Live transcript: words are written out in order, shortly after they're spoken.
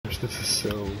This is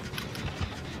so...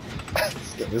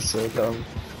 this game is so dumb.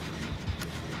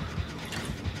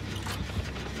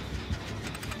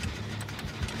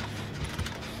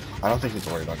 I don't think he's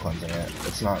worried about cleansing it.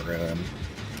 It's not ruin.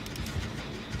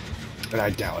 And I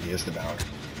doubt he is devour.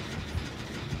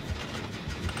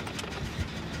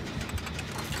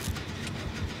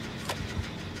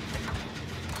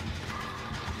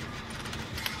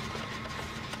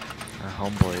 Our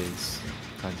homeboy is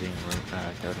cleansing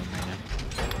Doden right now.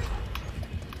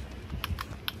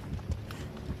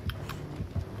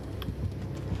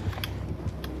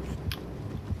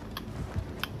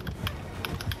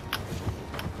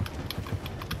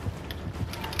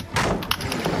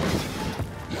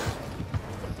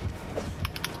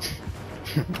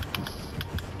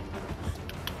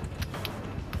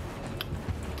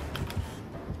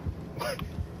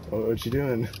 What you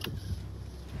doing?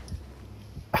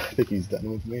 I think he's done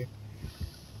with me.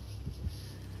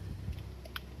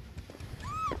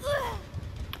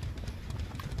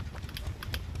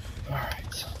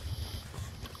 Alright.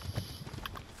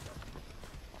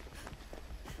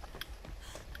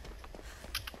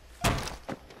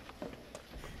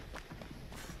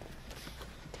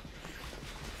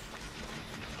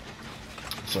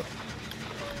 So,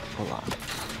 Hold on.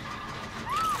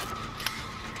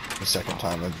 the second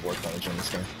time I've worked on a gym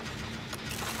this game.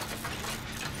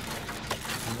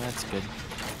 Oh, that's good.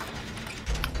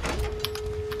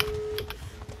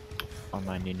 On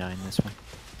 99 this one.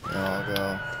 I'll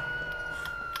go.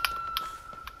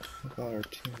 What about our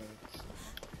teammates?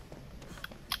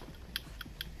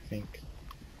 I think.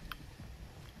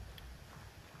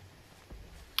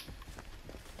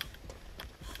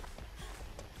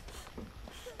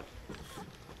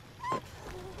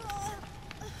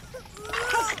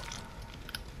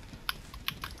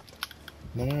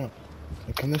 No, no, no.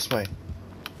 Come this way.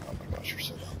 Oh my gosh, you're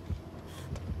so dumb.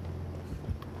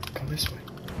 Come this way.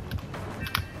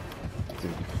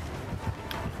 Dude.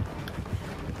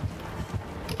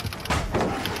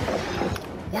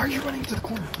 Why are you running to the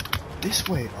corner? This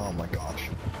way. Oh my gosh.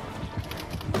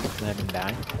 Let him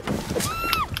die.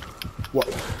 What?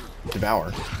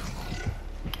 Devour.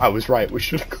 I was right. We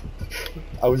should have.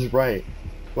 I was right.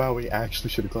 Wow, we actually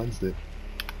should have cleansed it.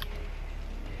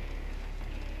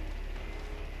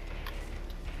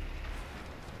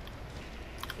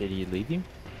 Did he leave you?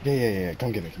 Yeah.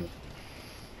 Come get me. Come here.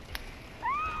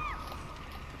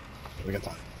 We got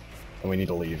time. And we need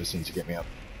to leave as soon as you get me up.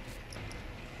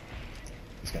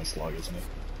 He's gonna slug, isn't he?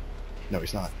 No,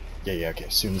 he's not. Yeah, okay.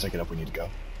 As soon as I get up, we need to go.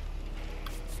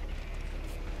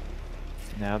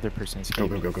 The other person is Go.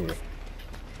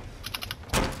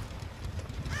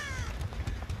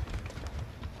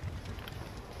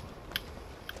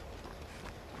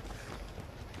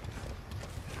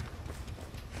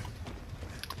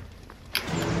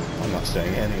 I'm not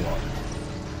staying any longer.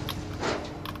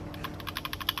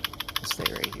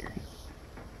 Stay right here.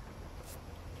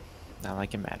 Not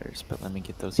like it matters, but let me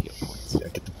get those heal points. Yeah,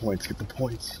 get the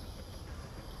points.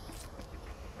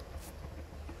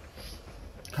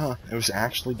 Huh, it was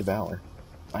actually Devour.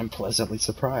 I'm pleasantly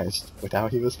surprised. With how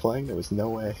he was playing, there was no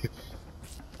way.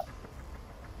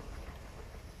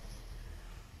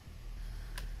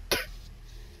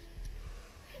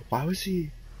 Why was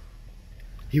he...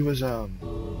 He was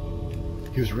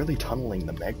really tunneling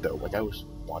the Meg though. Like I was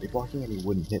body blocking and he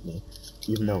wouldn't hit me.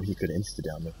 Even though he could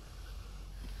insta-down me.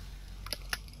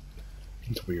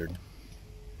 It's weird.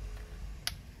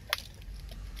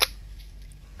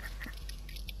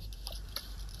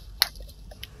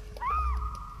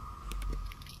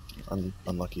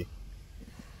 Unlucky.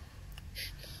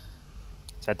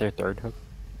 Is that their third hook?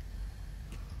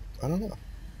 I don't know.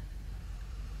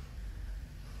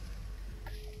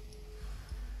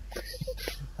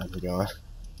 How's it going?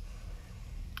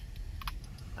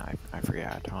 I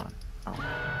forgot on. Oh,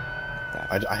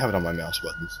 that. I have it on my mouse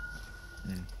buttons.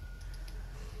 Mm.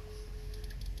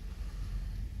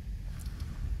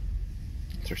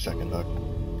 It's your second hook.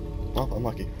 Well,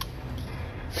 unlucky.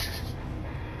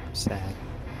 Sad.